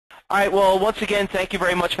All right, well, once again, thank you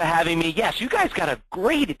very much for having me. Yes, you guys got a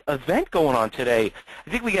great event going on today. I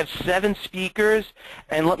think we got 7 speakers,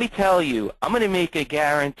 and let me tell you, I'm going to make a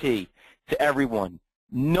guarantee to everyone.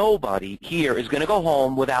 Nobody here is going to go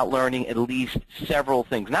home without learning at least several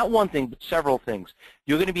things. Not one thing, but several things.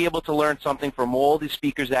 You're going to be able to learn something from all the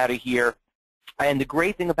speakers that are here. And the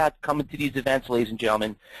great thing about coming to these events, ladies and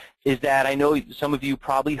gentlemen, is that I know some of you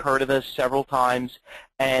probably heard of us several times,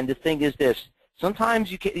 and the thing is this. Sometimes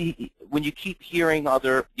when you keep hearing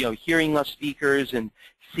hearing us speakers and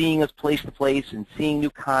seeing us place to place and seeing new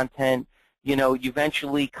content, you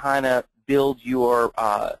eventually kind of build your,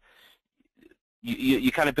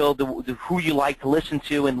 you kind of build who you like to listen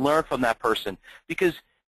to and learn from that person. Because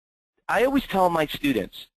I always tell my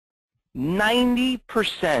students,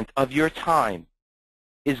 90% of your time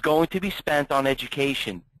is going to be spent on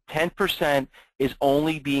education. 10% is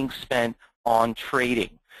only being spent on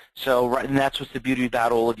trading. So, and that's what's the beauty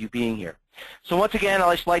about all of you being here. So once again,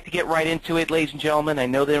 I'd just like to get right into it, ladies and gentlemen. I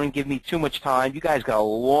know they don't give me too much time. You guys got a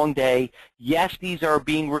long day. Yes, these are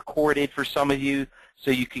being recorded for some of you,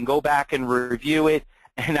 so you can go back and review it.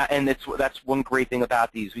 And that's one great thing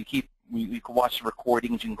about these. We can watch the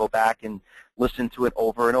recordings. You can go back and listen to it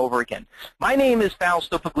over and over again. My name is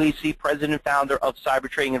Fausto Pugliese, president and founder of Cyber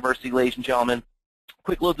Trading University, ladies and gentlemen.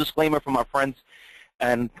 Quick little disclaimer from our friends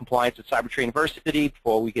and compliance at Cyber Trading University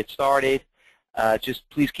before we get started. Just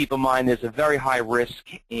please keep in mind there's a very high risk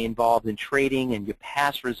involved in trading, and your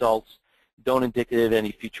past results don't indicate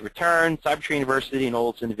any future return. Cyber Trading University and all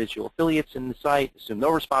its individual affiliates in the site assume no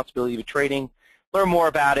responsibility for trading. Learn more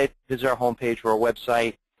about it. Visit our homepage or our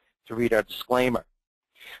website to read our disclaimer.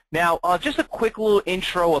 Now, just a quick little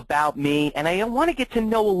intro about me, and I want to get to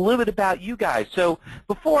know a little bit about you guys. So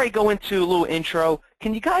before I go into a little intro,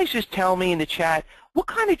 can you guys just tell me in the chat, what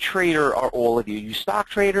kind of trader are all of you? You stock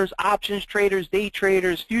traders, options traders, day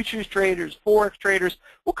traders, futures traders, forex traders?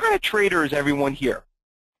 What kind of trader is everyone here?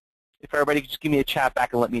 If everybody could just give me a chat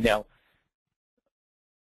back and let me know.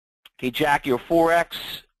 Okay, Jack, you're forex.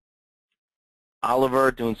 Oliver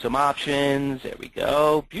doing some options. There we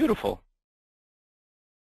go. Beautiful.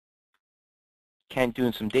 Ken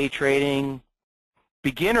doing some day trading.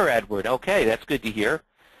 Beginner Edward. Okay, that's good to hear.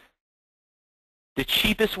 The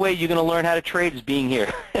cheapest way you're going to learn how to trade is being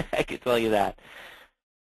here. I can tell you that.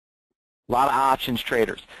 A lot of options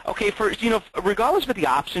traders. Okay, regardless of the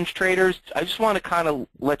options traders, I just want to kind of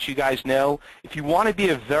let you guys know, if you want to be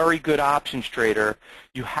a very good options trader,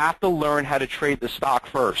 you have to learn how to trade the stock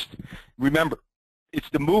first. Remember, it's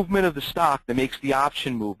the movement of the stock that makes the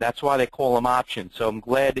option move. That's why they call them options. So I'm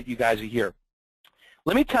glad that you guys are here.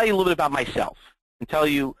 Let me tell you a little bit about myself and tell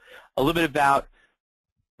you a little bit about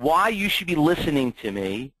why you should be listening to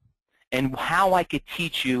me and how I could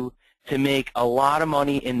teach you to make a lot of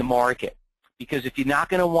money in the market. Because if you're not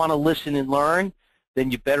going to want to listen and learn, then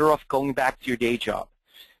you're better off going back to your day job.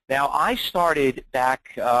 Now, I started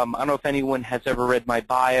back, I don't know if anyone has ever read my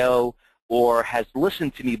bio or has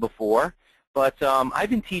listened to me before, but I've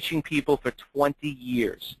been teaching people for 20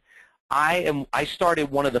 years. I started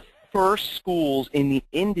one of the first schools in the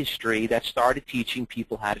industry that started teaching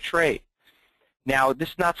people how to trade. Now, this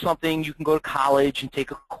is not something you can go to college and take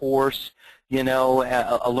a course,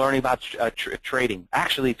 learning about trading.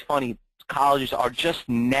 Actually, it's funny, colleges are just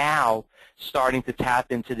now starting to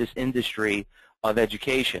tap into this industry of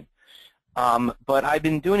education. But I've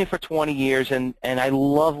been doing it for 20 years, and I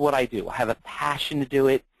love what I do. I have a passion to do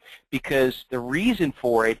it because the reason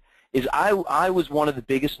for it is I was one of the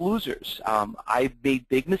biggest losers. I made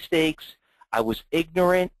big mistakes. I was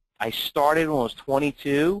ignorant. I started when I was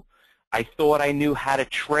 22. I thought I knew how to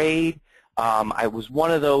trade. I was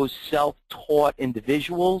one of those self-taught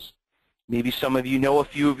individuals. Maybe some of you know a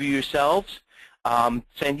few of you yourselves,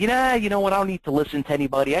 saying, you know what, I don't need to listen to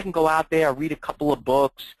anybody. I can go out there, read a couple of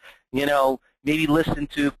books, maybe listen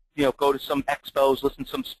to, go to some expos, listen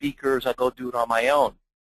to some speakers. I'll go do it on my own.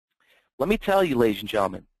 Let me tell you, ladies and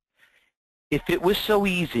gentlemen, if it was so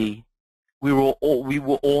easy, we will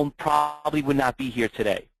all probably would not be here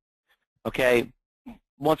today. Okay?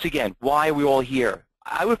 Once again, why are we all here?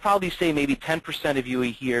 I would probably say maybe 10% of you are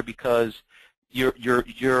here because you're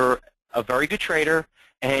a very good trader,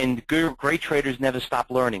 and great traders never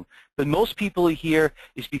stop learning. But most people are here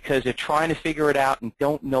is because they're trying to figure it out and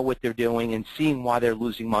don't know what they're doing and seeing why they're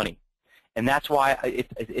losing money. And that's why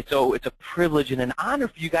it's a privilege and an honor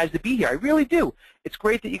for you guys to be here. I really do. It's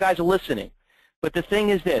great that you guys are listening. But the thing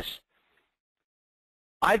is this.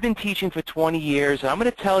 I've been teaching for 20 years, and I'm going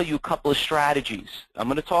to tell you a couple of strategies. I'm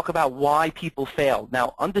going to talk about why people fail.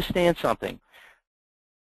 Now, understand something.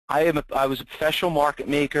 I was a professional market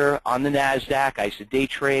maker on the NASDAQ. I used to day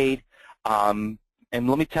trade. And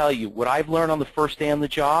let me tell you, what I've learned on the first day on the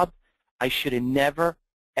job, I should have never,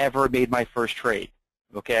 ever made my first trade,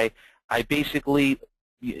 okay? I basically,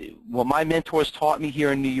 what my mentors taught me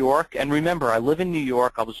here in New York, and remember, I live in New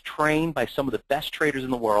York. I was trained by some of the best traders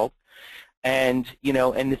in the world. And, you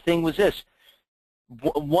know, and the thing was this.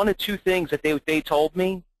 One or two things that they told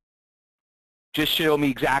me just show me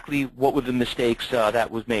exactly what were the mistakes that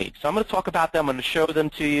was made. So I'm going to talk about them. I'm going to show them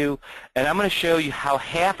to you, and I'm going to show you how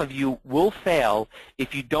half of you will fail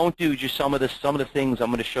if you don't do just some of the things I'm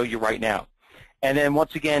going to show you right now. And then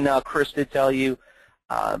once again, Chris did tell you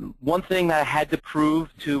one thing that I had to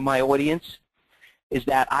prove to my audience is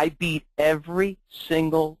that I beat every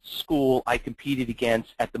single school I competed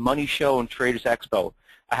against at the Money Show and Traders Expo.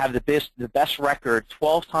 I have the best record,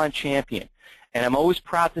 12-time champion. And I'm always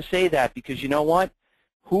proud to say that because you know what?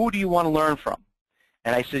 Who do you want to learn from?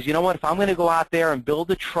 And I says, you know what? If I'm going to go out there and build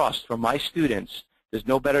the trust from my students, there's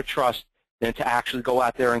no better trust than to actually go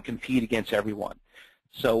out there and compete against everyone.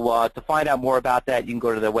 So to find out more about that, you can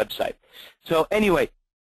go to their website. So anyway,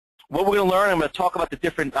 what we're going to learn, I'm going to talk about the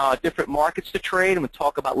different markets to trade. I'm going to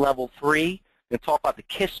talk about level 3. I'm going to talk about the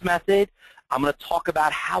KISS method. I'm going to talk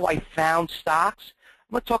about how I found stocks.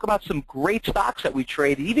 I'm going to talk about some great stocks that we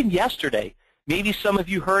traded, even yesterday. Maybe some of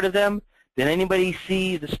you heard of them. Did anybody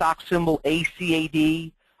see the stock symbol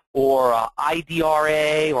ACAD or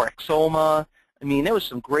IDRA or Exoma? I mean, there was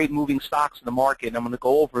some great moving stocks in the market, and I'm going to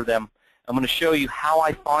go over them. I'm going to show you how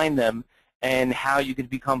I find them and how you can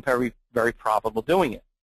become very, very profitable doing it.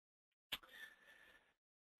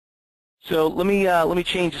 So let me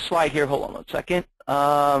change the slide here. Hold on one second.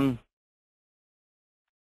 Well,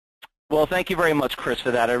 thank you very much, Chris,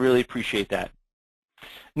 for that. I really appreciate that.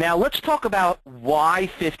 Now let's talk about why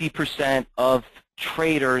 50% of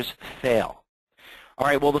traders fail. All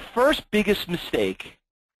right, well, the first biggest mistake,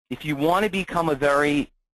 if you want to become a very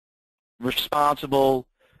responsible,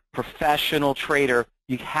 professional trader,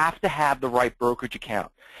 you have to have the right brokerage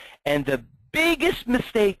account. And the biggest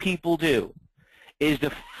mistake people do is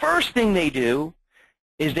the first thing they do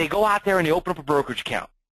is they go out there and they open up a brokerage account.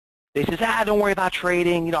 They say, don't worry about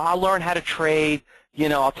trading. You know, I'll learn how to trade. You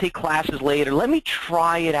know, I'll take classes later. Let me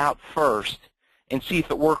try it out first and see if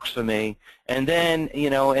it works for me. And then, you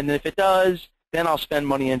know, and if it does, then I'll spend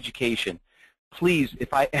money on education. Please,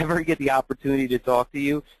 if I ever get the opportunity to talk to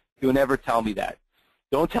you, don't ever tell me that.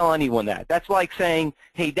 Don't tell anyone that. That's like saying,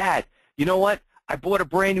 hey, Dad, you know what? I bought a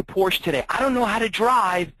brand new Porsche today. I don't know how to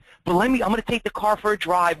drive, but I'm going to take the car for a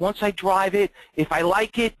drive. Once I drive it, if I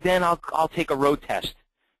like it, then I'll take a road test.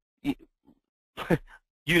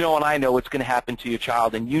 You know and I know what's going to happen to your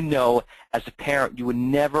child, and you know as a parent you would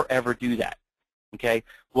never, ever do that. Okay?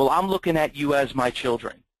 Well, I'm looking at you as my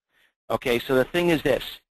children. Okay? So the thing is this.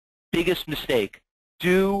 Biggest mistake.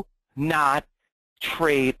 Do not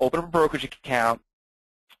trade, open up a brokerage account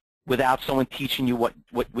without someone teaching you what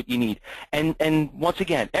you need. And once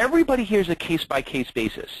again, everybody here is a case-by-case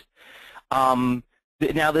basis. Now,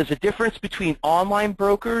 there's a difference between online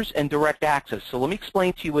brokers and direct access. So let me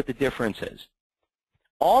explain to you what the difference is.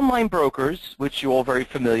 Online brokers, which you're all very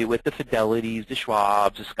familiar with, the Fidelities, the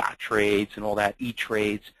Schwabs, the Scottrades, and all that,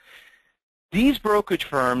 E-Trades, these brokerage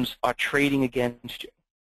firms are trading against you.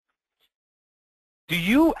 Do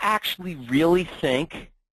you actually really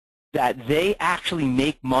think that they actually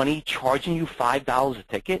make money charging you $5 a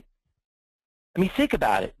ticket? I mean, think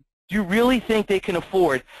about it. Do you really think they can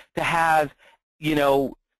afford to have, you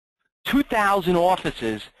know, 2,000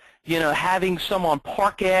 offices, you know, having some on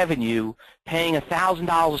Park Avenue paying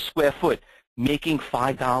 $1,000 a square foot, making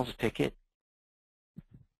 $5 a ticket?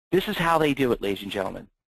 This is how they do it, ladies and gentlemen.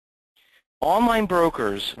 Online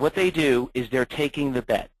brokers, what they do is they're taking the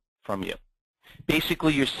bet from you.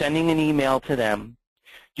 Basically, you're sending an email to them.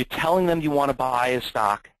 You're telling them you want to buy a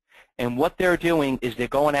stock. And what they're doing is they're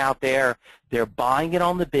going out there, they're buying it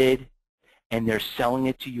on the bid, and they're selling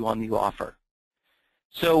it to you on the offer.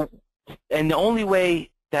 So, and the only way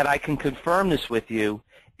that I can confirm this with you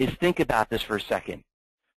is think about this for a second.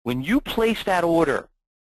 When you place that order,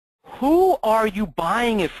 who are you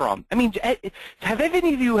buying it from? I mean, have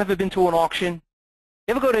any of you ever been to an auction?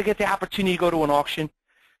 You ever get the opportunity to go to an auction?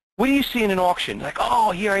 What do you see in an auction? Like,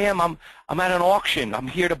 oh, here I am. I'm at an auction. I'm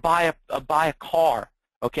here to buy a car.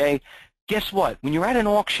 Okay? Guess what? When you're at an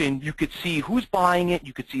auction, you could see who's buying it,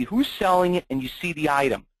 you could see who's selling it, and you see the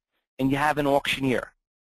item, and you have an auctioneer.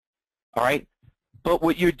 All right? But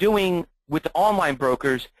what you're doing with the online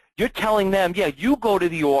brokers, you're telling them, yeah, you go to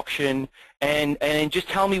the auction and just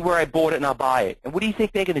tell me where I bought it and I'll buy it. And what do you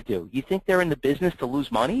think they're going to do? You think they're in the business to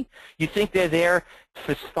lose money? You think they're there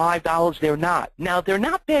for $5? They're not. Now, they're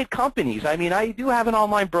not bad companies. I mean, I do have an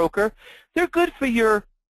online broker. They're good for your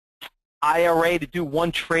IRA to do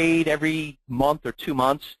one trade every month or 2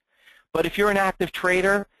 months. But if you're an active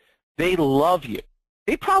trader, they love you.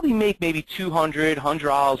 They probably make maybe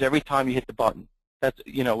 $200 every time you hit the button. That's,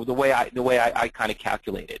 you know, the way I kind of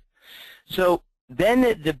calculate it. So then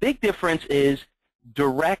the big difference is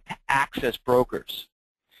direct access brokers.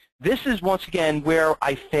 This is, once again, where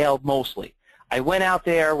I failed mostly. I went out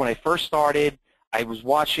there when I first started. I was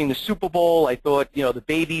watching the Super Bowl. I thought, you know, the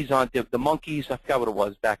babies on the monkeys, I forgot what it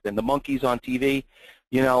was back then, the monkeys on TV,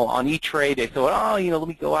 you know, on E-Trade. They thought, oh, you know, let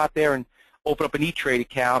me go out there and open up an E-Trade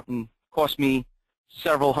account, and cost me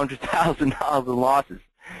several $100,000 in losses.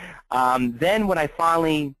 Then when I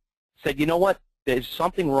finally said, you know what, there's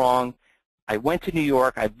something wrong, I went to New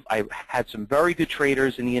York. I had some very good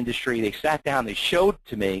traders in the industry. They sat down. They showed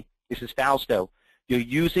to me, this is Fausto, you're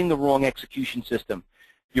using the wrong execution system.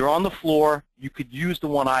 You're on the floor. You could use the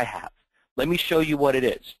one I have. Let me show you what it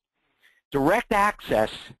is. Direct access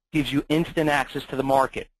gives you instant access to the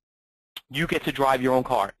market. You get to drive your own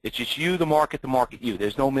car. It's just you, the market you.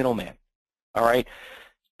 There's no middleman. All right?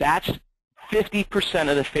 That's 50%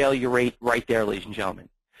 of the failure rate right there, ladies and gentlemen.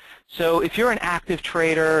 So if you're an active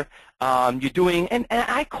trader, you're doing, and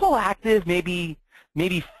I call active maybe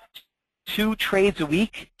 2 trades a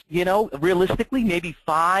week, you know, realistically, maybe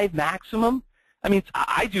 5 maximum. I mean,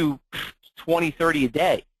 I do 20, 30 a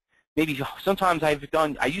day. Maybe sometimes I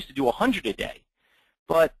used to do 100 a day.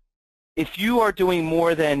 But if you are doing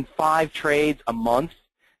more than 5 trades a month,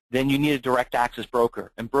 then you need a direct access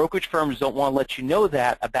broker. And brokerage firms don't want to let you know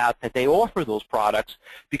that they offer those products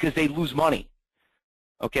because they lose money.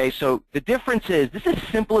 Okay, so the difference is, this is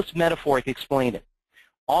the simplest metaphor I can explain it.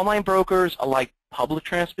 Online brokers are like public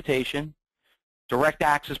transportation. Direct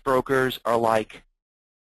access brokers are like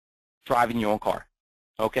driving your own car.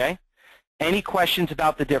 Okay? Any questions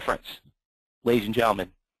about the difference, ladies and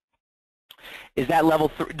gentlemen? Is that level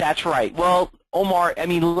 3? That's right. Well, Omar, I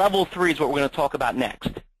mean, level 3 is what we're going to talk about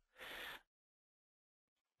next.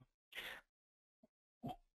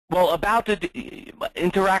 Well, about the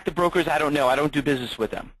interactive brokers, I don't know. I don't do business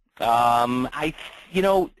with them. You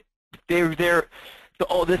know,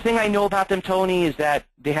 the thing I know about them, Tony, is that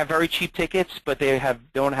they have very cheap tickets, but they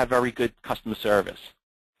don't have very good customer service.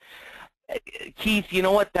 Keith, you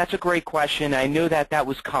know what? That's a great question. I knew that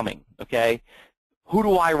was coming. Okay, who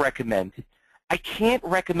do I recommend? I can't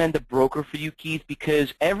recommend a broker for you, Keith,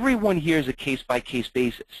 because everyone here is a case-by-case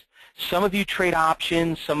basis. Some of you trade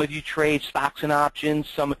options, some of you trade stocks and options,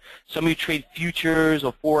 some of you trade futures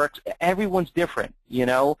or forex. Everyone's different, you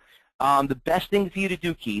know. The best thing for you to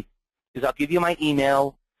do, Keith, is I'll give you my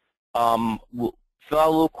email. We'll fill out a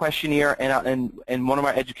little questionnaire, and one of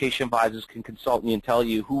our education advisors can consult you and tell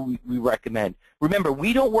you who we recommend. Remember,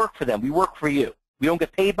 we don't work for them. We work for you. We don't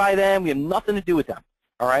get paid by them. We have nothing to do with them,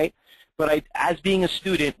 all right? But as being a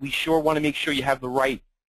student, we sure want to make sure you have the right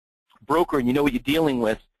broker and you know what you're dealing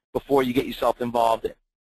with before you get yourself involved in.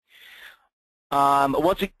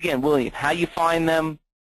 Once again, William, how you find them,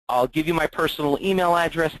 I'll give you my personal email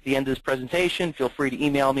address at the end of this presentation. Feel free to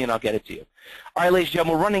email me and I'll get it to you. All right, ladies and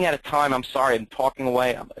gentlemen, we're running out of time. I'm sorry, I'm talking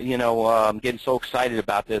away. You know, I'm getting so excited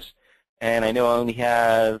about this. And I know I only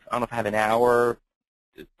have, I don't know if I have an hour,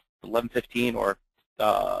 11:15 or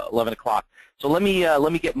 11 o'clock. So let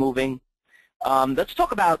me get moving. Let's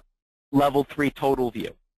talk about level 3 total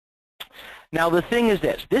view. Now the thing is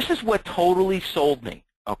this. This is what totally sold me.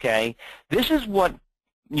 Okay, this is what,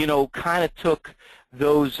 you know, kind of took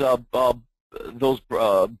those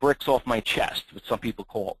bricks off my chest, what some people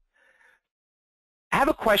call. I have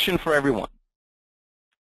a question for everyone.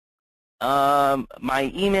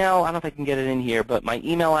 My email, I don't know if I can get it in here, but my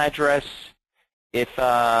email address, if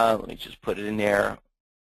let me just put it in there.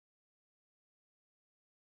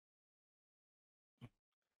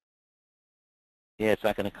 Yeah, it's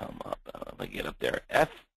not going to come up. If I get up there,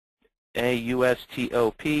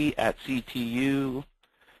 faustop@ctucorp.com.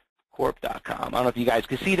 I don't know if you guys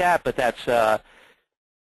can see that, but that's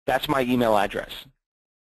my email address.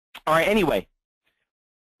 All right. Anyway,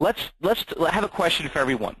 let's have a question for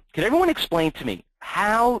everyone. Can everyone explain to me,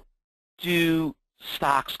 how do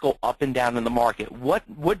stocks go up and down in the market? What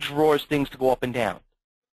draws things to go up and down?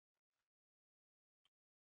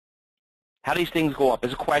 How do these things go up?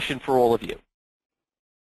 Is a question for all of you.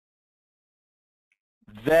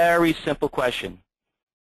 Very simple question.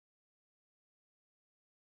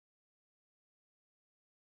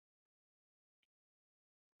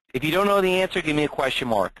 If you don't know the answer, give me a question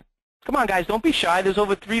mark. Come on, guys, don't be shy. There's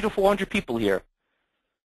over 300 to 400 people here.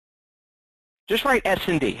 Just write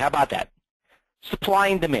S&D. How about that? Supply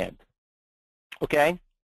and demand. Okay?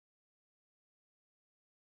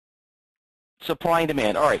 Supply and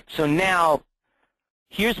demand. All right, so now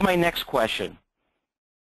Here's my next question.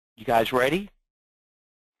 You guys ready?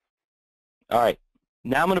 All right.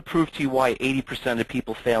 Now I'm going to prove to you why 80% of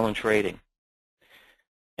people fail in trading.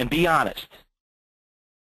 And be honest.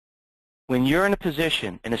 When you're in a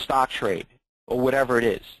position in a stock trade or whatever it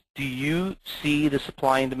is, do you see the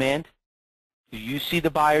supply and demand? Do you see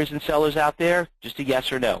the buyers and sellers out there? Just a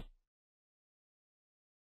yes or no.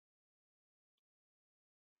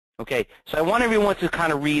 Okay, so I want everyone to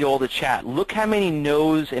kind of read all the chat. Look how many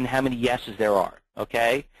no's and how many yeses there are,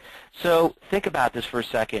 okay? So think about this for a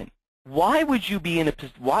second. Why would you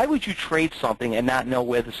trade something and not know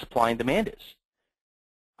where the supply and demand is?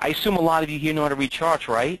 I assume a lot of you here know how to read charts,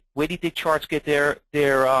 right? Where do you think charts get their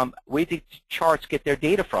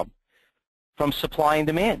data from? From supply and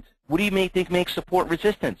demand. What do you think makes support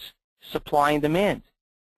resistance? Supply and demand.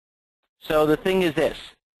 So the thing is this.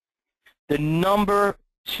 The number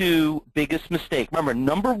 2 biggest mistake. Remember,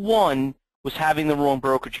 number 1 was having the wrong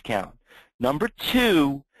brokerage account. Number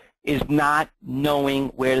 2 is not knowing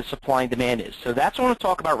where the supply and demand is. So that's what I want to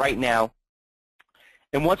talk about right now.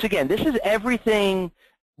 And once again, this is everything.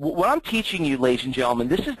 What I'm teaching you, ladies and gentlemen,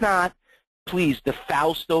 this is not, please, the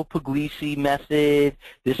Fausto Pugliese method.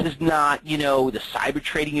 This is not, the Cyber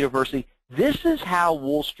Trading University. This is how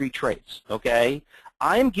Wall Street trades, okay?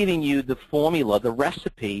 I'm giving you the formula, the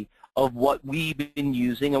recipe of what we've been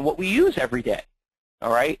using and what we use every day,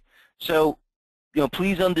 all right? So,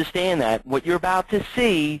 please understand that what you're about to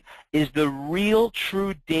see is the real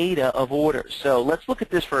true data of orders. So let's look at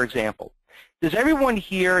this for example. Does everyone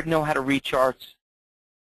here know how to read charts?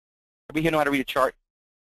 Everybody here know how to read a chart?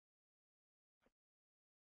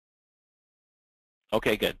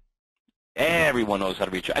 Okay, good. Everyone knows how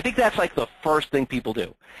to read charts. I think that's like the first thing people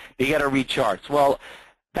do. You got to read charts. Well,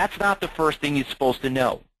 that's not the first thing you're supposed to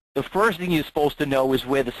know. The first thing you're supposed to know is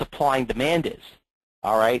where the supply and demand is.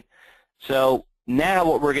 All right? So now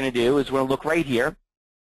what we're going to do is we're going to look right here.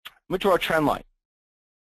 I'm going to draw a trend line.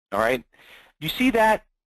 All right? You see that?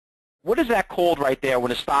 What is that called right there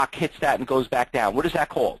when a stock hits that and goes back down? What is that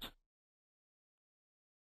called?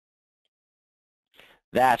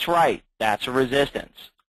 That's right. That's a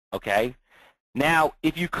resistance. Okay? Now,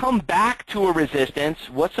 if you come back to a resistance,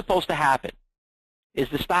 what's supposed to happen? Is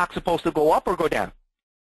the stock supposed to go up or go down?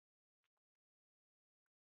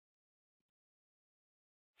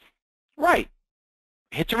 Right.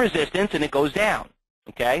 Hits a resistance and it goes down.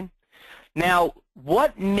 Okay? Now,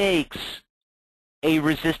 what makes a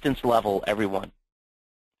resistance level, everyone?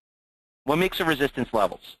 What makes a resistance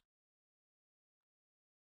levels?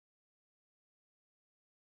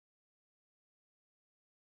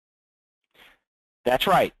 That's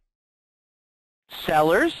right.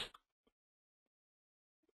 Sellers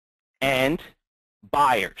and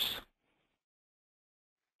buyers.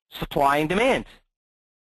 Supply and demand.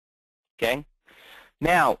 Okay?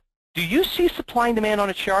 Now, do you see supply and demand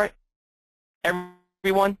on a chart?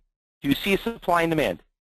 Everyone? Do you see a supply and demand?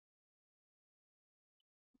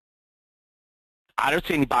 I don't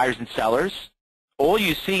see any buyers and sellers. All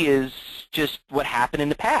you see is just what happened in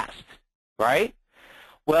the past, right?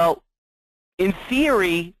 Well, in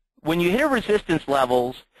theory, when you hit a resistance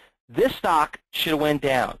levels, this stock should have went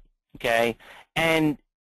down, okay? And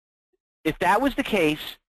if that was the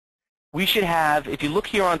case, we should have, if you look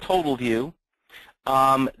here on total view,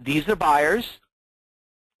 these are buyers,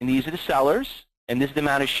 and these are the sellers, and this is the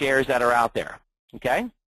amount of shares that are out there,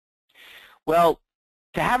 okay? Well,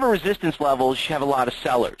 to have a resistance level, you should have a lot of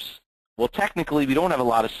sellers. Well, technically, we don't have a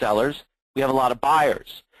lot of sellers. We have a lot of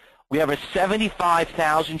buyers. We have a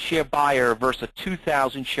 75,000 share buyer versus a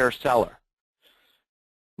 2,000 share seller.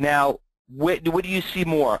 Now, what do you see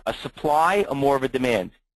more, a supply or more of a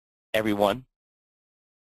demand, everyone?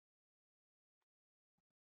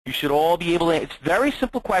 You should all be able to, it's very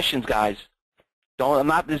simple questions, guys.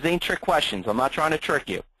 These ain't trick questions. I'm not trying to trick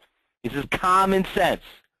you. This is common sense,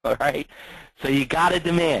 all right? So you got a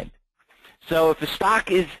demand. So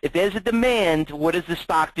if there's a demand, what does the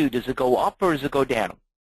stock do? Does it go up or does it go down?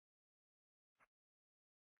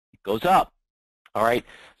 It goes up, all right?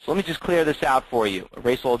 So let me just clear this out for you,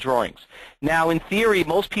 erase all drawings. Now, in theory,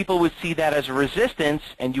 most people would see that as a resistance,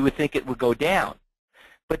 and you would think it would go down.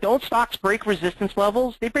 But don't stocks break resistance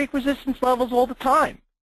levels? They break resistance levels all the time.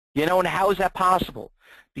 And how is that possible?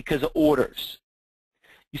 Because of orders.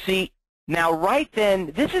 You see, now right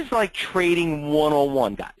then, this is like trading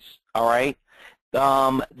 101, guys, all right?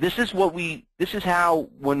 This is how,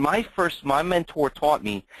 when my mentor taught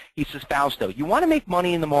me, he says, Fausto, you want to make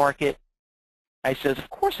money in the market? I says, of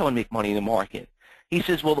course I want to make money in the market. He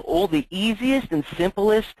says, well, all the easiest and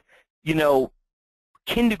simplest,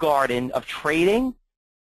 kindergarten of trading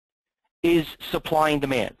is supply and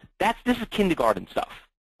demand. This is kindergarten stuff,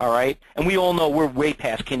 all right? And we all know we're way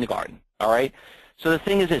past kindergarten, all right? So the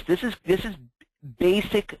thing is this is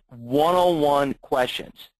basic 101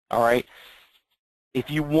 questions, all right? If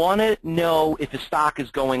you want to know if a stock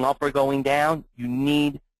is going up or going down, you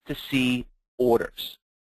need to see orders,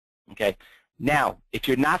 okay? Now, if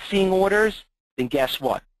you're not seeing orders, then guess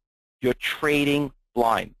what? You're trading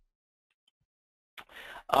blind.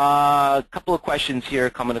 A couple of questions here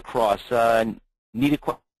coming across. Does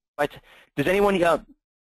anyone?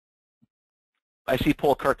 I see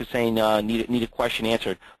Paul Kirk is saying need a question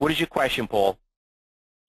answered. What is your question, Paul?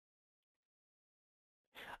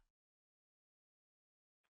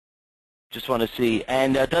 Just want to see.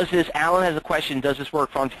 And Alan has a question, does this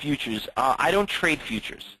work on futures? I don't trade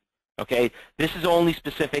futures, okay? This is only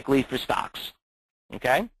specifically for stocks,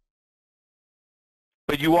 okay?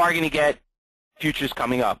 But you are going to get futures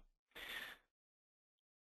coming up.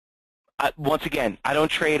 Once again, I don't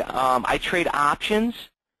trade. I trade options,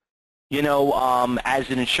 as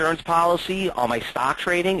an insurance policy on my stock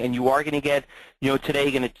trading, and you are going to get, today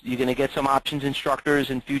you're going to get some options instructors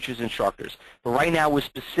and futures instructors. But right now,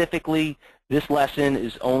 this lesson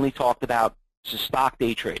is only talked about stock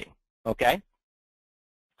day trading, okay?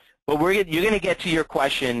 But you're going to get to your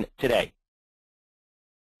question today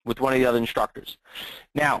with one of the other instructors.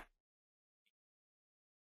 Now,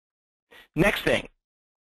 next thing,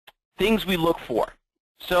 things we look for.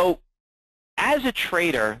 So as a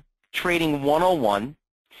trader, trading 101,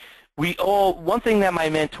 one thing that my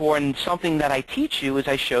mentor and something that I teach you is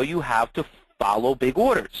I show you how to follow big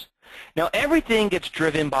orders. Now everything gets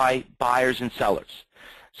driven by buyers and sellers.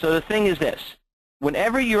 So the thing is this,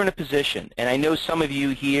 whenever you're in a position, and I know some of you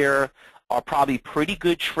here are probably pretty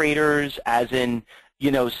good traders, as in,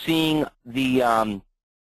 seeing the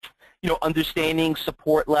understanding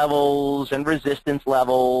support levels and resistance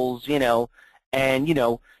levels, and,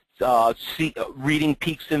 reading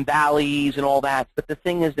peaks and valleys and all that. But the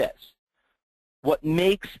thing is this, what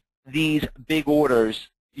makes these big orders,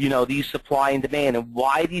 these supply and demand, and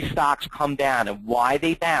why these stocks come down and why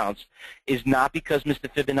they bounce is not because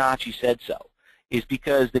Mr. Fibonacci said so. Is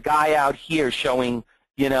because the guy out here showing,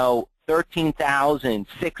 13,000,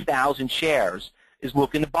 6,000 shares is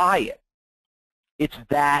looking to buy it. It's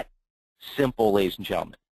that simple, ladies and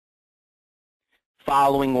gentlemen.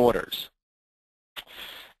 Following orders.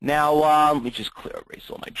 Now, let me just erase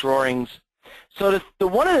all my drawings. So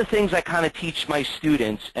one of the things I kind of teach my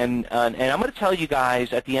students, and I'm going to tell you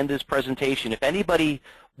guys at the end of this presentation, if anybody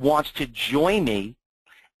wants to join me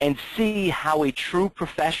and see how a true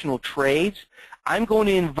professional trades, I'm going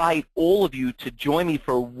to invite all of you to join me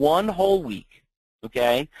for one whole week,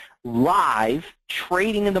 okay, live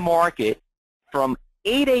trading in the market from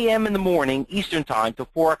 8 a.m. in the morning Eastern Time to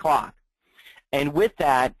 4 o'clock. And with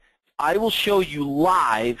that, I will show you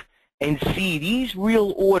live and see these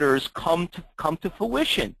real orders come to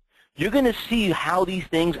fruition. You're going to see how these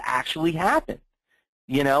things actually happen,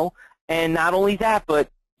 And not only that, but,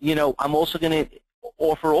 I'm also going to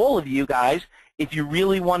offer all of you guys, if you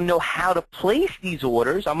really want to know how to place these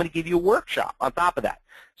orders, I'm going to give you a workshop on top of that.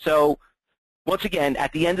 So once again,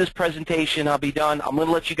 at the end of this presentation, I'll be done. I'm going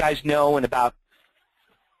to let you guys know in about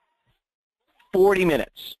 40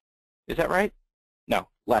 minutes. Is that right? No,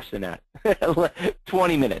 less than that.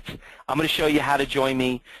 20 minutes. I'm going to show you how to join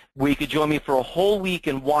me, where you could join me for a whole week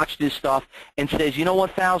and watch this stuff and says, you know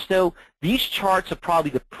what, Fausto, these charts are probably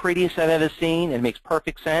the prettiest I've ever seen and it makes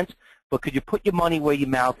perfect sense, but could you put your money where your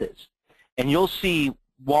mouth is? And you'll see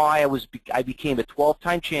why I became a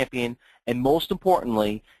 12-time champion, and most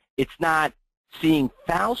importantly, it's not seeing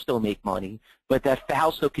Fausto make money, but that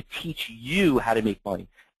Fausto could teach you how to make money.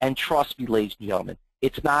 And trust me, ladies and gentlemen,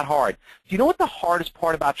 it's not hard. Do you know what the hardest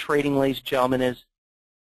part about trading, ladies and gentlemen, is?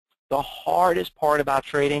 The hardest part about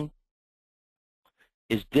trading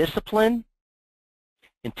is discipline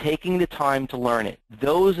and taking the time to learn it.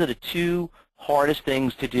 Those are the two hardest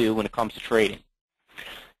things to do when it comes to trading.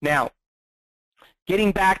 Now,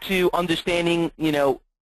 getting back to understanding,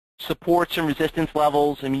 supports and resistance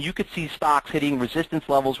levels. I mean, you could see stocks hitting resistance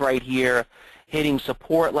levels right here, hitting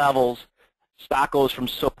support levels. Stock goes from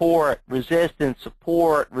support, resistance,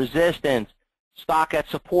 stock at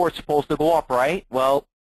support supposed to go up, right? Well,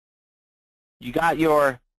 you got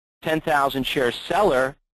your 10,000 share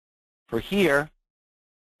seller for here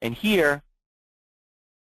and here,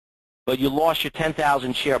 but you lost your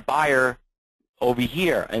 10,000 share buyer over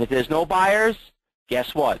here. And if there's no buyers,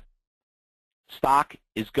 guess what? Stock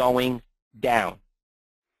is going down.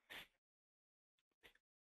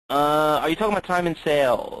 Are you talking about time and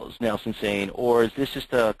sales, Nelson saying, or is this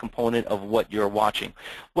just a component of what you're watching?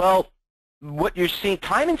 Well, what you're seeing,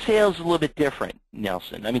 time and sales is a little bit different,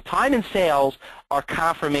 Nelson. I mean, time and sales are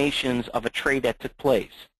confirmations of a trade that took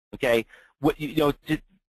place. Okay, what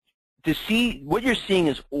to see what you're seeing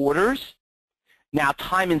is orders. Now,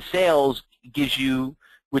 time and sales gives you,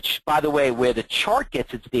 which by the way, where the chart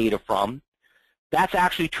gets its data from, that's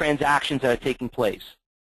actually transactions that are taking place.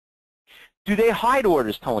 Do they hide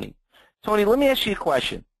orders, Tony? Tony, let me ask you a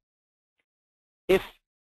question.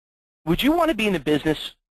 Would you want to be in the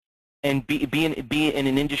business and be in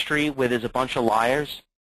an industry where there's a bunch of liars,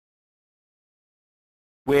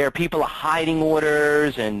 where people are hiding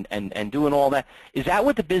orders and doing all that? Is that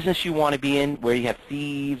what the business you want to be in, where you have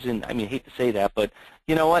thieves? And I mean, I hate to say that, but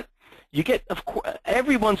you know what? You get, of course,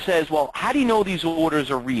 everyone says, well, how do you know these orders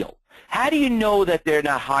are real? How do you know that they're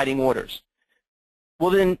not hiding orders? Well,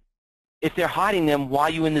 then, if they're hiding them, why are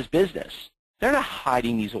you in this business? They're not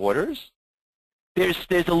hiding these orders.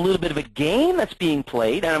 There's a little bit of a game that's being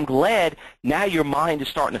played, and I'm glad now your mind is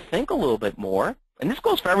starting to think a little bit more. And this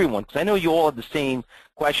goes for everyone, because I know you all have the same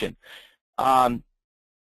question. So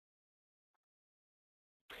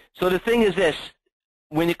the thing is this.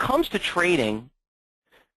 When it comes to trading,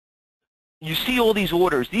 you see all these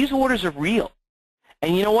orders. These orders are real.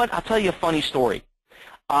 And you know what? I'll tell you a funny story.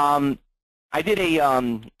 I did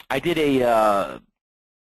a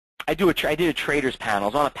traders panel. I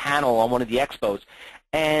was on a panel on one of the expos,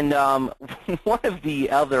 and one of the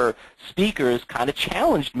other speakers kind of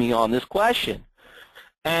challenged me on this question.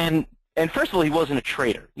 And first of all, he wasn't a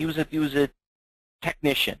trader. He was a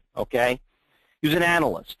technician. Okay, he was an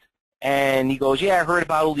analyst, and he goes, "Yeah, I heard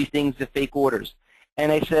about all these things, the fake orders."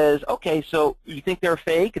 And I says, "Okay, so you think they're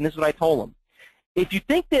fake?" And this is what I told him: if you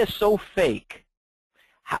think they're so fake,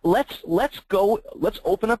 let's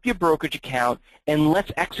open up your brokerage account and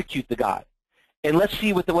let's execute the guy, and let's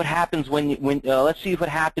see what happens let's see what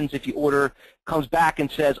happens if your order comes back and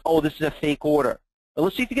says, "Oh, this is a fake order." Well,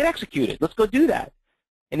 let's see if you get executed. Let's go do that.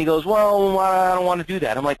 And he goes, "Well, I don't want to do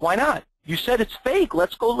that." I'm like, "Why not? You said it's fake.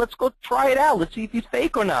 Let's go try it out. Let's see if he's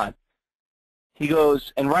fake or not." He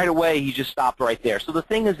goes, and right away he just stopped right there. So the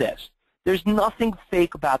thing is this: there's nothing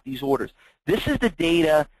fake about these orders. This is the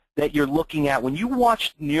data that you're looking at. When you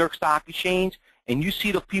watch the New York Stock Exchange and you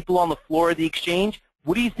see the people on the floor of the exchange,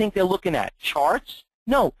 what do you think they're looking at? Charts?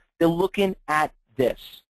 No, they're looking at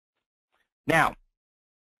this. Now,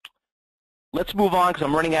 let's move on because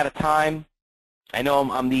I'm running out of time. I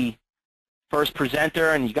know I'm the first presenter,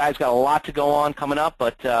 and you guys got a lot to go on coming up,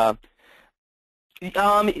 but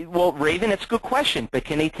well, Raven, that's a good question, but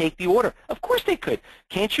can they take the order? Of course they could.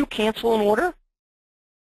 Can't you cancel an order?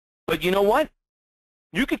 But you know what?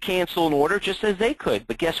 You could cancel an order just as they could,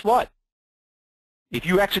 but guess what? If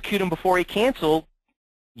you execute them before he canceled,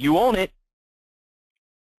 you own it.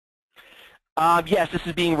 Yes, this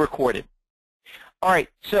is being recorded. All right,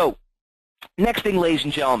 so next thing, ladies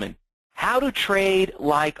and gentlemen, how to trade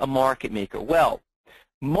like a market maker. Well,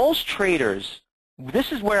 most traders,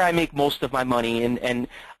 this is where I make most of my money, and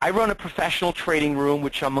I run a professional trading room,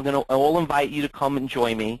 which I'll invite you to come and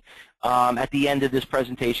join me at the end of this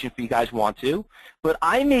presentation if you guys want to. But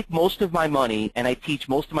I make most of my money, and I teach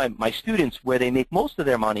most of my students where they make most of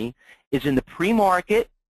their money is in the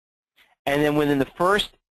pre-market and then within the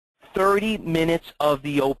first 30 minutes of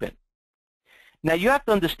the open. Now, you have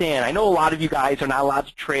to understand, I know a lot of you guys are not allowed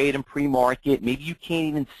to trade in pre-market. Maybe you can't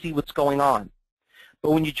even see what's going on.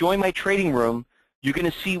 But when you join my trading room, you're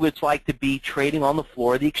going to see what it's like to be trading on the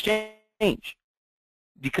floor of the exchange,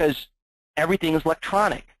 because everything is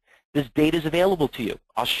electronic. This data is available to you.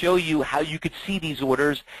 I'll show you how you could see these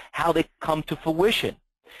orders, how they come to fruition.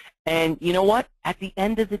 And you know what? At the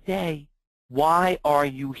end of the day, why are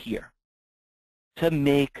you here? To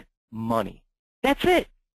make money. That's it.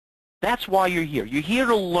 That's why you're here. You're here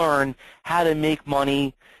to learn how to make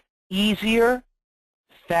money easier,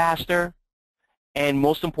 faster, and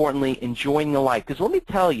most importantly, enjoying the life. Because let me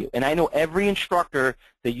tell you, and I know every instructor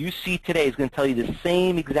that you see today is going to tell you the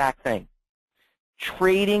same exact thing.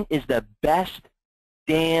 Trading is the best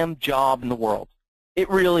damn job in the world. It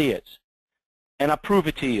really is. And I'll prove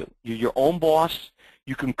it to you. You're your own boss.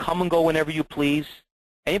 You can come and go whenever you please.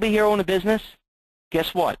 Anybody here own a business?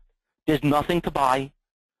 Guess what? There's nothing to buy.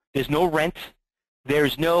 There's no rent.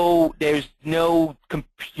 There's no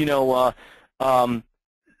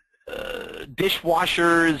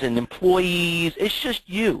dishwashers and employees. It's just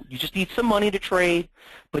you. You just need some money to trade.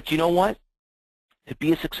 But you know what? To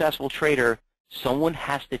be a successful trader, someone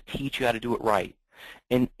has to teach you how to do it right.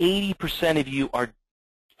 And 80% of you are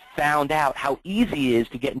found out how easy it is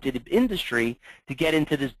to get into the industry, to get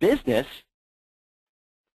into this business.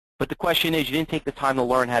 But the question is, you didn't take the time to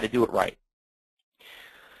learn how to do it right.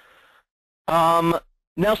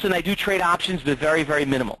 Nelson, I do trade options, but very, very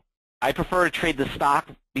minimal. I prefer to trade the stock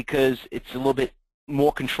because it's a little bit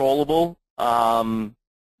more controllable, but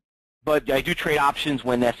I do trade options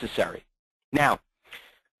when necessary. Now,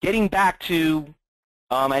 getting back to,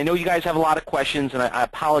 I know you guys have a lot of questions, and I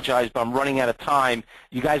apologize, but I'm running out of time.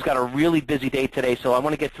 You guys got a really busy day today, so I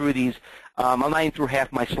want to get through these. I'm not even through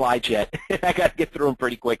half my slides yet. I got to get through them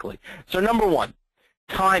pretty quickly. So number one,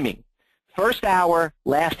 timing. First hour,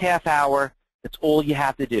 last half hour, that's all you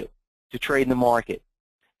have to do to trade in the market.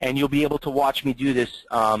 And you'll be able to watch me do this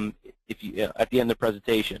if you, at the end of the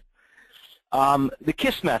presentation. The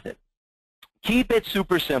KISS method. Keep it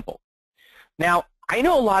super simple. Now, I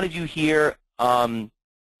know a lot of you here,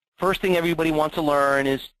 first thing everybody wants to learn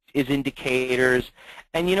is indicators.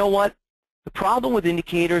 And you know what? The problem with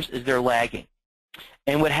indicators is they're lagging.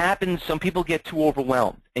 And what happens, some people get too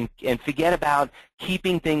overwhelmed and forget about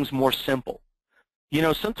keeping things more simple. You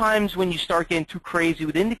know, sometimes when you start getting too crazy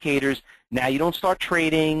with indicators, now you don't start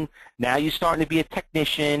trading, now you're starting to be a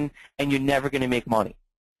technician, and you're never going to make money.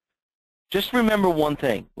 Just remember one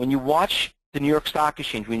thing. When you watch the New York Stock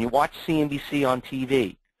Exchange, when you watch CNBC on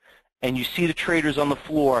TV, and you see the traders on the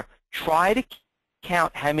floor, try to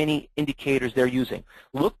count how many indicators they're using.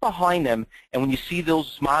 Look behind them, and when you see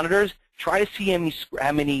those monitors, try to see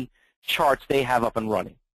how many charts they have up and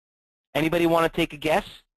running. Anybody want to take a guess?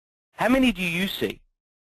 How many do you see?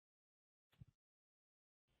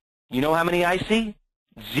 You know how many I see?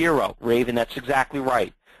 0, Raven, that's exactly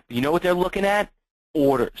right. But you know what they're looking at?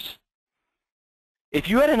 Orders. If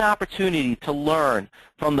you had an opportunity to learn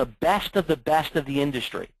from the best of the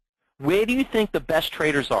industry, where do you think the best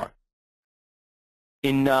traders are?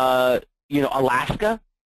 In, you know, Alaska?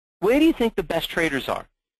 Where do you think the best traders are?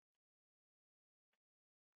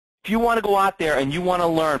 If you want to go out there and you want to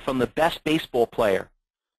learn from the best baseball player,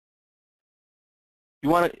 you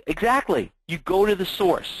want to, exactly, you go to the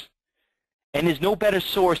source. And there's no better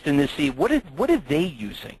source than to see what are they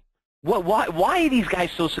using? Why are these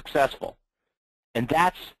guys so successful? And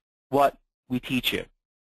that's what we teach you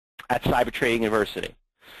at Cyber Trading University.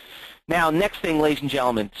 Now, next thing, ladies and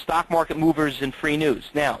gentlemen, stock market movers and free news.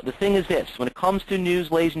 Now, the thing is this. When it comes to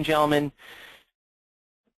news, ladies and gentlemen,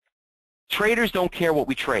 traders don't care what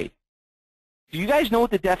we trade. Do you guys know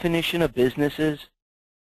what the definition of business is?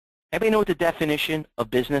 Anybody know what the definition of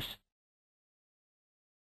business?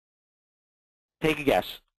 Take a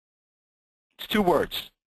guess. It's 2 words.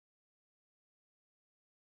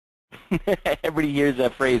 Everybody hears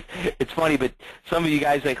that phrase. It's funny, but some of you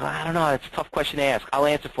guys are like, oh, I don't know, it's a tough question to ask. I'll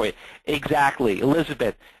answer for you. Exactly.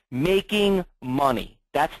 Elizabeth, making money.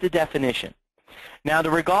 That's the definition. Now,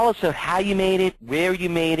 regardless of how you made it, where you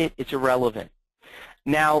made it, it's irrelevant.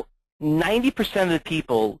 Now, 90% of the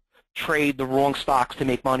people trade the wrong stocks to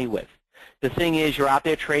make money with. The thing is, you're out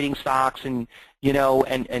there trading stocks and, you know,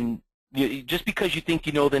 and just because you think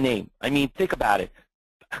you know the name. I mean, think about it.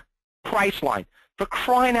 Priceline. For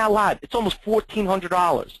crying out loud, it's almost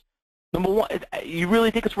 $1,400. Number one, you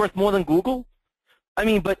really think it's worth more than Google? I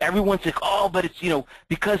mean, but everyone's like, oh, but it's, you know,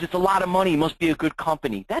 because it's a lot of money, it must be a good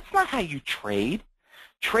company. That's not how you trade.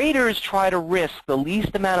 Traders try to risk the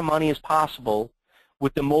least amount of money as possible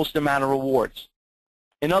with the most amount of rewards.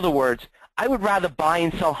 In other words, I would rather buy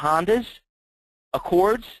and sell Hondas,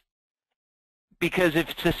 Accords, because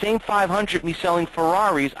if it's the same 500 me selling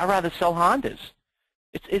Ferraris, I'd rather sell Hondas.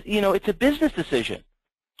 You know, it's a business decision.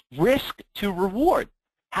 Risk to reward.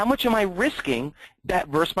 How much am I risking that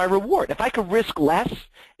versus my reward? If I could risk less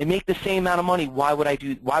and make the same amount of money, why would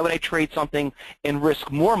I trade something and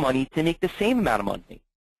risk more money to make the same amount of money?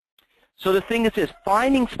 So the thing is this,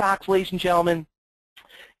 finding stocks, ladies and gentlemen,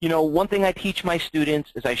 you know, one thing I teach my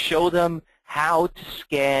students is I show them how to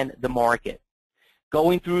scan the market.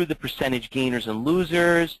 Going through the percentage gainers and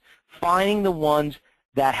losers, finding the ones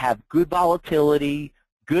that have good volatility,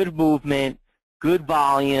 good movement, good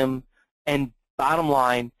volume, and bottom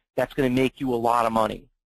line, that's going to make you a lot of money.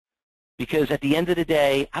 Because at the end of the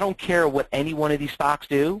day, I don't care what any one of these stocks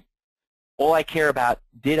do. All I care about,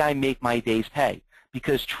 did I make my day's pay?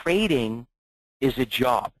 Because trading is a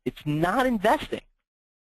job. It's not investing.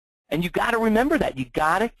 And you got to remember that. You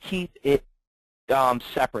got to keep it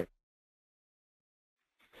separate.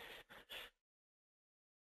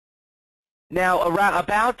 Now,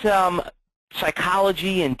 about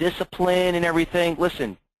psychology and discipline and everything,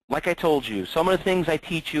 listen, like I told you, some of the things I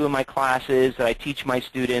teach you in my classes, that I teach my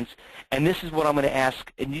students, and this is what I'm going to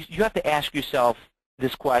ask, and you have to ask yourself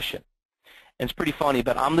this question. And it's pretty funny,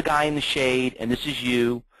 but I'm the guy in the shade, and this is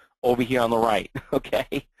you over here on the right,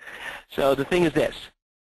 okay? So the thing is this.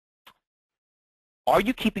 Are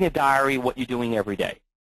you keeping a diary of what you're doing every day?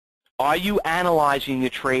 Are you analyzing your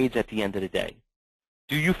trades at the end of the day?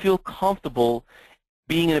 Do you feel comfortable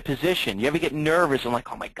being in a position? You ever get nervous and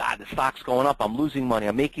like, oh my God, the stock's going up, I'm losing money,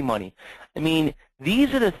 I'm making money. I mean,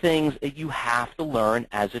 these are the things that you have to learn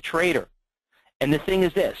as a trader. And the thing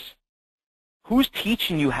is this, who's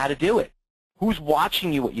teaching you how to do it? Who's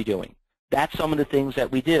watching you what you're doing? That's some of the things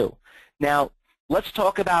that we do. Now, let's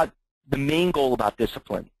talk about the main goal about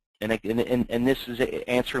discipline. And this is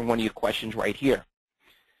answering one of your questions right here.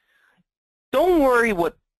 Don't worry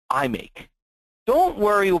what I make. Don't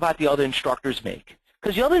worry about the other instructors make.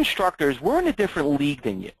 Because the other instructors, we're in a different league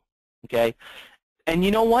than you, okay? And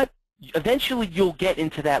you know what? Eventually you'll get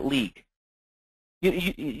into that league.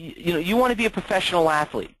 You want to be a professional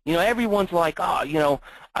athlete. You know, everyone's like, oh, you know,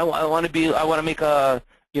 I want to make a,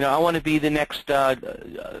 you know, I want to be the next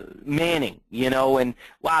Manning, you know, and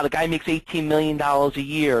wow, the guy makes $18 million a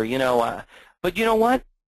year, you know. But you know what?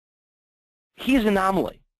 He's an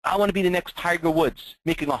anomaly. I want to be the next Tiger Woods,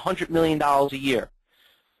 making $100 million a year.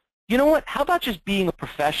 You know what? How about just being a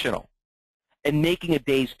professional and making a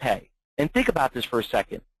day's pay? And think about this for a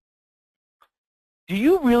second. Do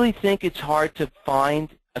you really think it's hard to find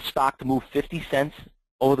a stock to move 50 cents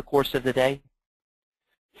over the course of the day?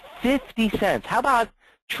 50 cents. How about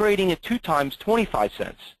trading at 2 times 25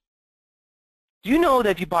 cents? Do you know that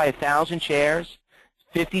if you buy 1,000 shares,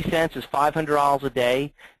 50 cents is $500 a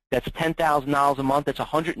day? That's $10,000 a month. That's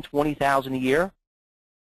 $120,000 a year.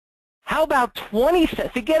 How about 20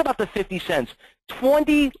 cents? Forget about the 50 cents.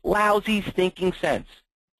 20 lousy stinking cents.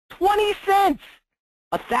 20 cents.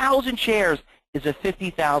 1,000 shares is a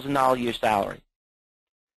 $50,000 a year salary.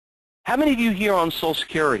 How many of you here on Social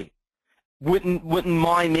Security wouldn't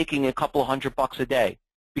mind making a couple of $100 a day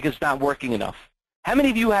because it's not working enough? How many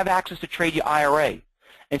of you have access to trade your IRA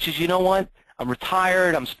and says, you know what? I'm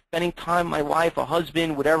retired, I'm spending time with my wife, a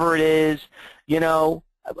husband, whatever it is, you know,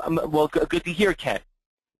 well, good to hear, Ken.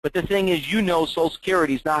 But the thing is, you know Social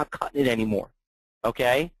Security is not cutting it anymore,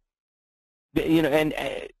 okay? You know, and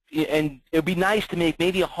it would be nice to make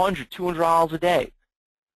maybe $100, $200 a day.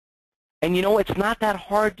 And you know, it's not that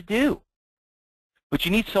hard to do. But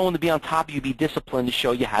you need someone to be on top of you, be disciplined to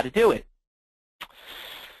show you how to do it.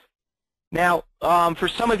 Now, for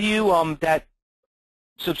some of you that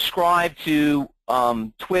subscribe to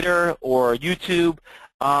Twitter or YouTube,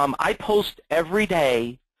 I post every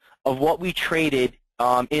day of what we traded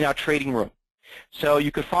in our trading room. So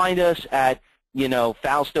you can find us at, you know,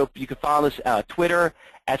 Fausto. You can follow us Twitter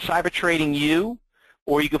at CyberTradingU,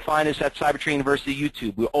 or you can find us at CyberTrading University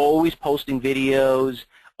YouTube. We're always posting videos,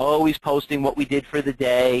 always posting what we did for the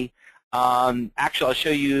day. Actually, I'll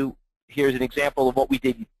show you. Here's an example of what we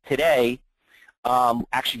did today.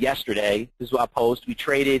 Actually, yesterday, this is what I posted. We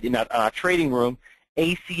traded in our trading room.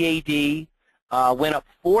 ACAD went up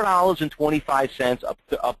 $4.25,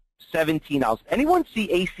 up $17. Anyone see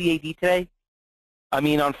ACAD today? I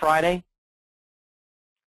mean, on Friday?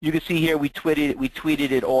 You can see here we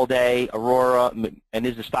tweeted it all day. Aurora, and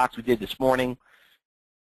these are the stocks we did this morning.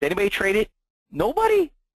 Did anybody trade it?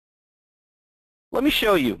 Nobody? Let me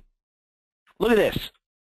show you. Look at this.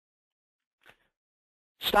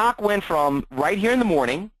 Stock went from right here in the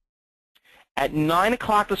morning, at 9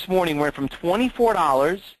 o'clock this morning, went from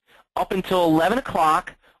 $24 up until 11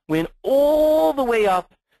 o'clock, went all the way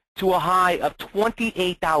up to a high of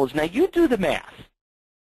 $28. Now you do the math.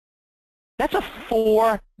 That's a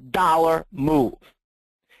 $4 move.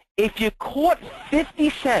 If you caught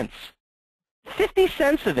 50 cents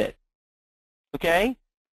of it, okay,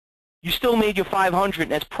 you still made your 500,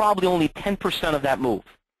 and that's probably only 10% of that move.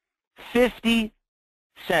 50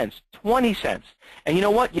 cents, 20 cents. And you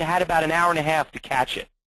know what? You had about an hour and a half to catch it.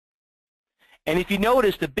 And if you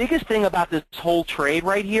notice, the biggest thing about this whole trade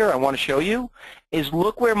right here, I want to show you, is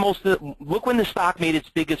look when the stock made its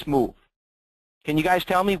biggest move. Can you guys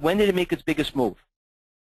tell me, when did it make its biggest move?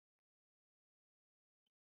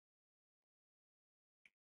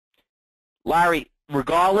 Larry,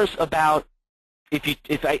 regardless about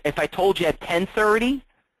if I told you at 10:30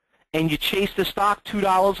 and you chased the stock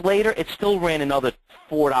 $2 later, it still ran another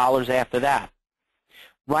 $4 after that.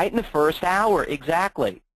 Right in the first hour,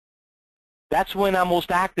 exactly. That's when I'm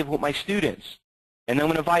most active with my students. And I'm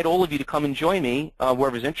going to invite all of you to come and join me,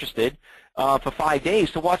 whoever's interested, for 5 days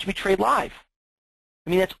to watch me trade live. I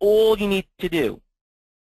mean, that's all you need to do.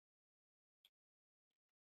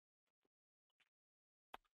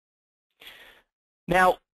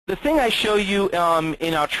 Now, the thing I show you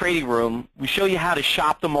in our trading room, we show you how to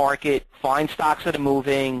shop the market, find stocks that are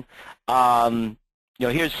moving. You know,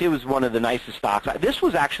 here was one of the nicest stocks. This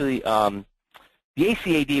was actually, the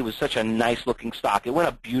ACAD was such a nice-looking stock. It went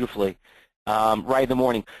up beautifully right in the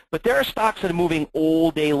morning. But there are stocks that are moving all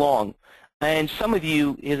day long. And some of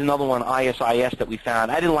you, here's another one, ISIS, that we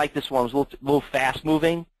found. I didn't like this one. It was a little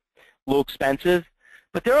fast-moving, a little expensive.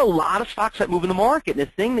 But there are a lot of stocks that move in the market. And the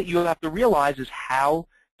thing that you have to realize is how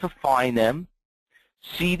to find them,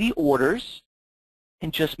 see the orders,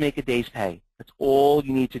 and just make a day's pay. That's all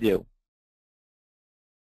you need to do.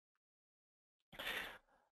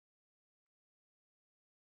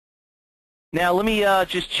 Now, let me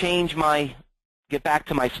just get back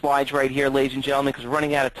to my slides right here, ladies and gentlemen, because we're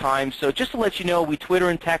running out of time. So just to let you know, we Twitter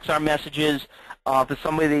and text our messages to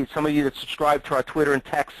some of you that subscribe to our Twitter and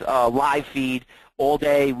text live feed all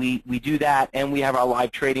day. We do that, and we have our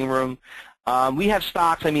live trading room. We have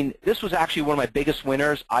stocks. I mean, this was actually one of my biggest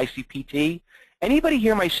winners, ICPT. Anybody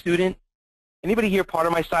here my student? Anybody here part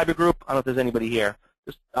of my cyber group? I don't know if there's anybody here.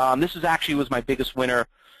 This was my biggest winner.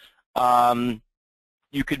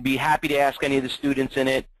 You could be happy to ask any of the students in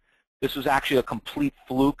it. This was actually a complete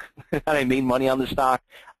fluke that I made money on the stock.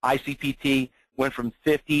 ICPT went from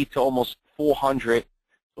 50 to almost 400.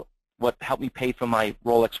 What helped me pay for my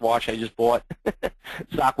Rolex watch I just bought.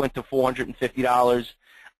 Stock went to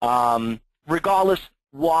 $450. Regardless,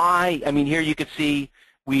 why? I mean, here you could see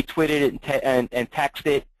we tweeted it and texted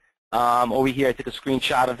it. Over here, I took a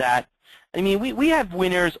screenshot of that. I mean, we have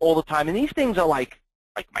winners all the time, and these things are like,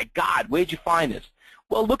 my God, where'd you find this?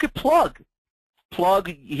 Well, look at Plug. Plug,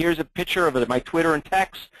 here's a picture of it, my Twitter and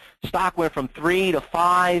text. Stock went from 3 to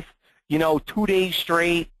 5, 2 days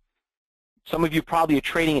straight. Some of you probably are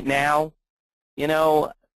trading it now.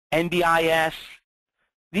 NBIS.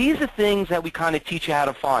 These are things that we kind of teach you how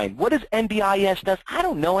to find. What does NBIS does? I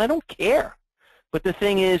don't know, and I don't care. But the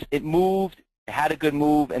thing is, it moved, it had a good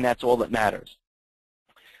move, and that's all that matters.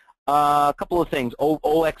 A couple of things.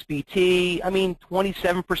 OXBT, I mean,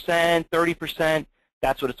 27%, 30%.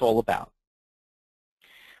 That's what it's all about.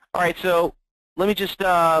 All right, so let me just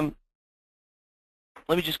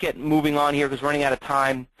get moving on here because we're running out of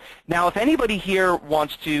time. Now, if anybody here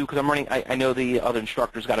wants to, because I know the other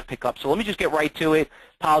instructor's got to pick up, so let me just get right to it.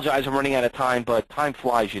 Apologize, I'm running out of time, but time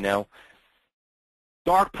flies,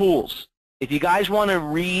 Dark pools. If you guys want to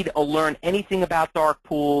read or learn anything about dark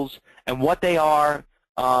pools and what they are,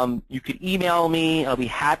 you could email me. I'll be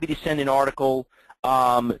happy to send an article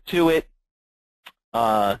to it.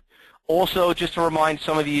 Also, just to remind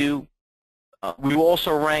some of you, we were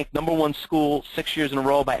also ranked #1 school 6 years in a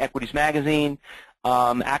row by Equities Magazine.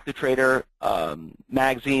 Active Trader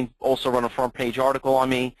Magazine also run a front page article on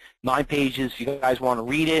me, 9 pages. If you guys want to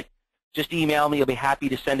read it, just email me. I'll be happy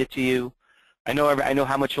to send it to you. I know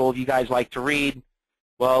how much all of you guys like to read.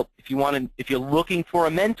 Well, if you're looking for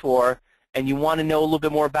a mentor and you want to know a little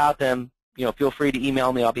bit more about them, feel free to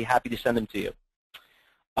email me. I'll be happy to send them to you.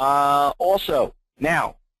 Also,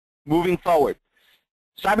 now, moving forward,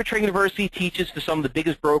 CyberTrade University teaches to some of the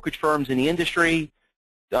biggest brokerage firms in the industry,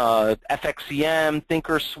 FXCM,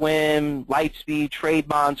 Thinkorswim, Lightspeed, Trade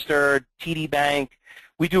Monster, TD Bank.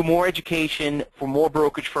 We do more education for more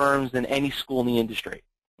brokerage firms than any school in the industry,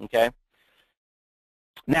 okay?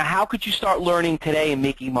 Now, how could you start learning today and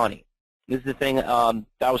making money? This is the thing that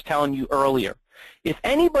I was telling you earlier. If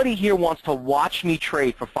anybody here wants to watch me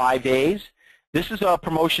trade for 5 days, this is a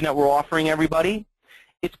promotion that we're offering everybody.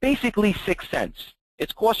 It's basically 6 cents.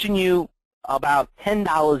 It's costing you about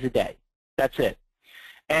 $10 a day. That's it.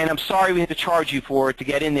 And I'm sorry we had to charge you for it to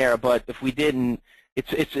get in there, but if we didn't,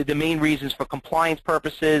 it's the main reasons for compliance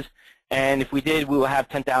purposes, and if we did, we will have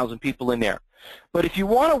 10,000 people in there. But if you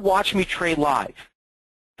want to watch me trade live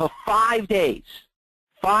for 5 days,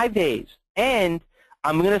 and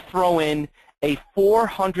I'm going to throw in a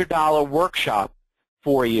 $400 workshop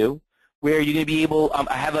for you where you're going to be able,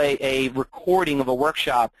 I have a recording of a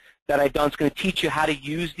workshop that I've done. It's going to teach you how to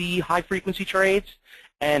use the high-frequency trades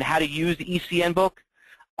and how to use the ECN book.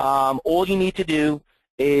 All you need to do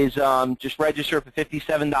is just register for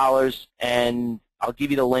 $57, and I'll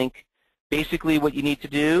give you the link. Basically, what you need to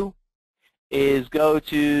do is go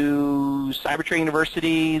to CyberTrade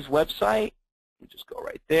University's website. Let me just go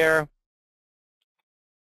right there.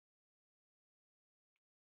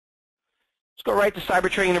 Let's go right to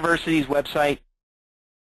CyberTrade University's website.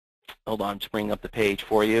 Hold on, just bring up the page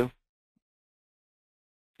for you.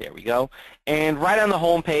 There we go. And right on the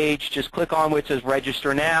home page, just click on where it says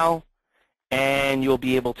Register Now, and you'll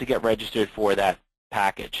be able to get registered for that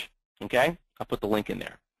package. Okay? I'll put the link in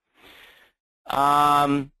there.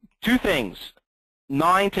 2 things.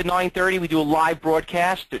 9 to 9:30, we do a live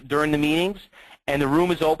broadcast during the meetings, and the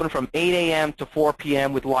room is open from 8 a.m. to 4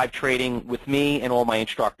 p.m. with live trading with me and all my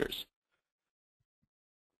instructors.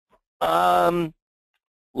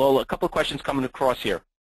 Lola, a couple of questions coming across here.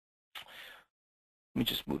 Let me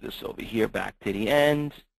just move this over here back to the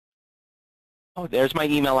end. Oh, there's my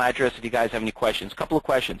email address if you guys have any questions. A couple of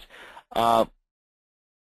questions. No,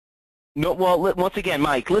 well, once again,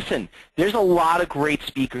 Mike, listen, there's a lot of great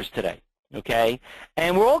speakers today, okay?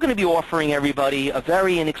 And we're all going to be offering everybody a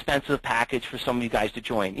very inexpensive package for some of you guys to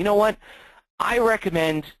join. You know what? I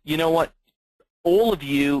recommend, you know what, all of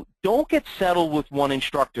you, don't get settled with one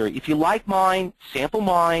instructor. If you like mine,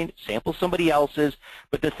 sample somebody else's.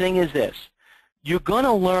 But the thing is this, you're going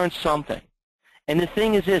to learn something. And the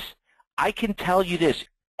thing is this, I can tell you this,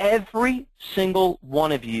 every single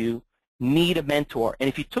one of you need a mentor. And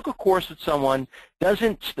if you took a course with someone,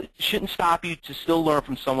 shouldn't stop you to still learn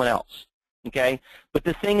from someone else, okay? But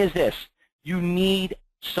the thing is this, you need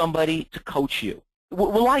somebody to coach you.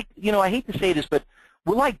 We're like, you know, I hate to say this, but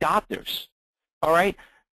we're like doctors, all right?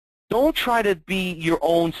 Don't try to be your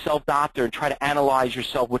own self-doctor and try to analyze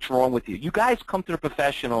yourself what's wrong with you. You guys come to the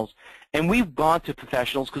professionals, and we've gone to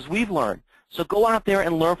professionals because we've learned. So go out there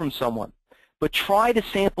and learn from someone. But try to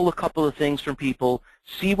sample a couple of things from people,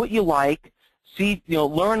 see what you like,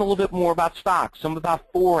 learn a little bit more about stocks, some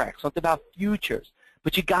about Forex, something about futures.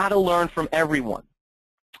 But you got to learn from everyone,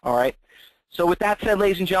 all right? So with that said,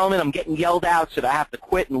 ladies and gentlemen, I'm getting yelled out, so I have to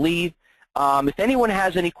quit and leave. If anyone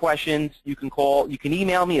has any questions, you can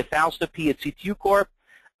email me at faustop@CTU Corp.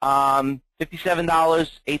 $57,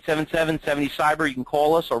 877-70-CYBER. You can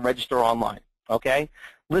call us or register online, okay?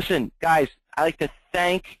 Listen, guys, I'd like to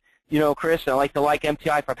thank Chris, and I'd like to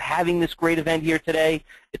MTI for having this great event here today.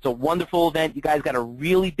 It's a wonderful event. You guys got a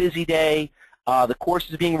really busy day. The course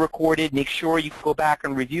is being recorded. Make sure you go back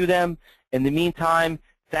and review them. In the meantime,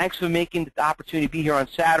 thanks for making the opportunity to be here on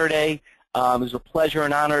Saturday. It was a pleasure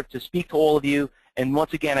and honor to speak to all of you. And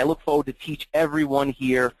once again, I look forward to teach everyone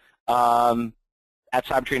here at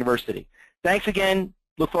Cybertrade University. Thanks again.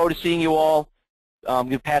 Look forward to seeing you all. I'm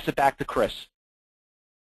going to pass it back to Chris.